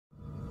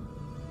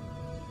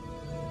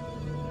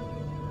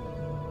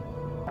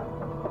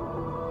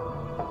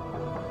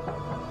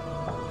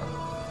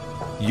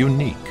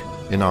unique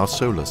in our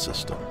solar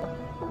system.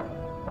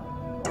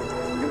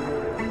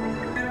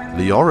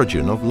 The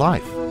origin of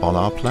life on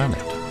our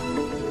planet.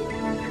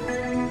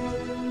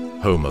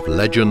 Home of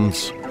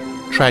legends,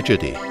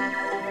 tragedy,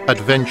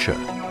 adventure,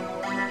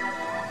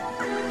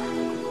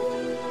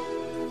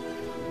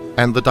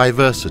 and the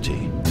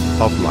diversity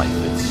of life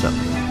itself.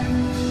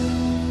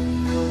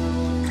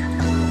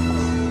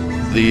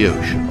 The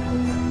ocean.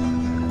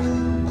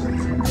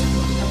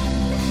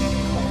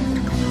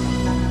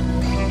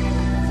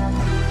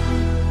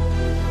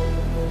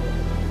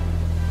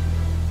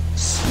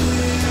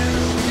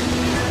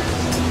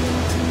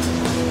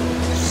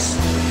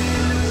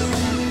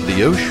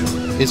 The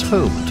ocean is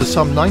home to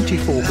some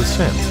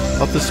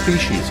 94% of the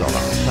species on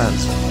our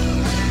planet.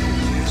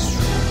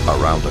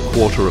 Around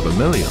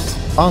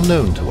 250,000 are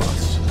known to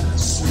us.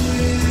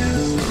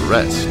 The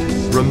rest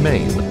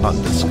remain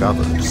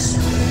undiscovered,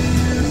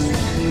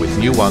 with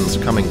new ones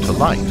coming to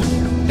light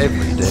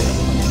every day.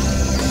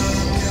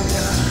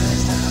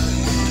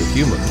 To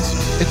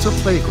humans, it's a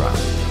playground.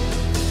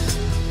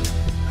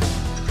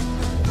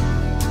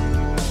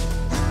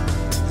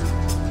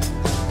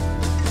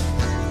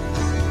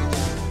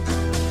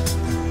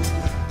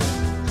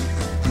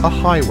 A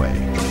highway.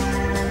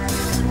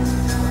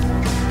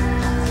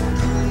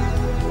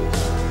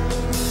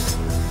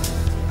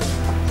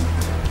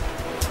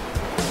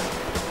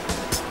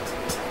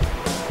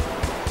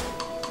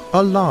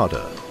 A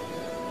larder.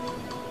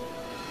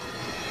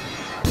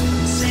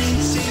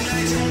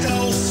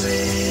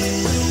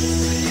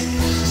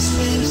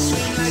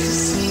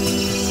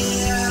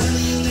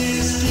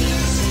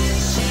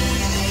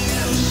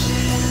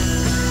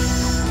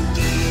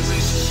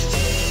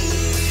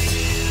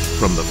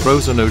 From the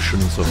frozen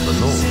oceans of the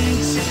north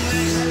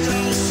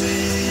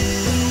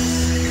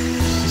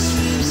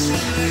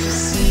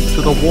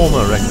to the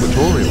warmer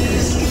equatorial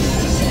waters,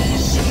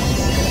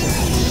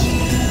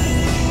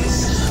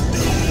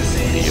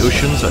 the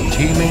oceans are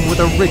teeming with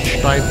a rich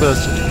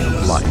diversity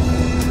of life.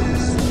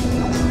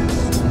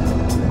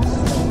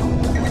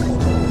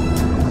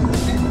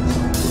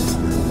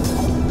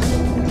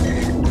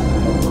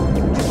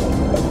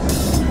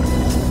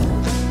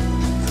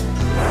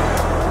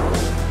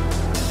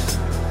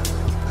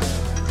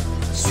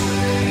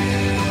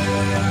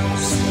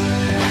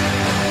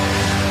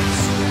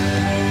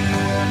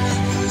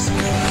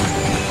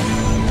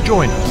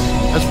 Join us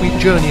as we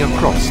journey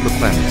across the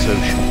planet's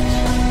oceans,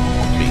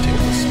 meeting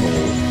the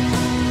small,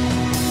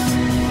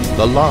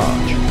 the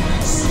large,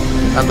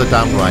 and the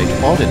downright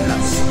odd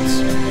inhabitants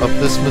of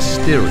this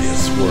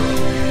mysterious world.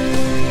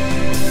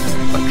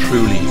 A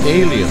truly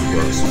alien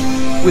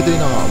world within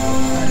our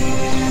world.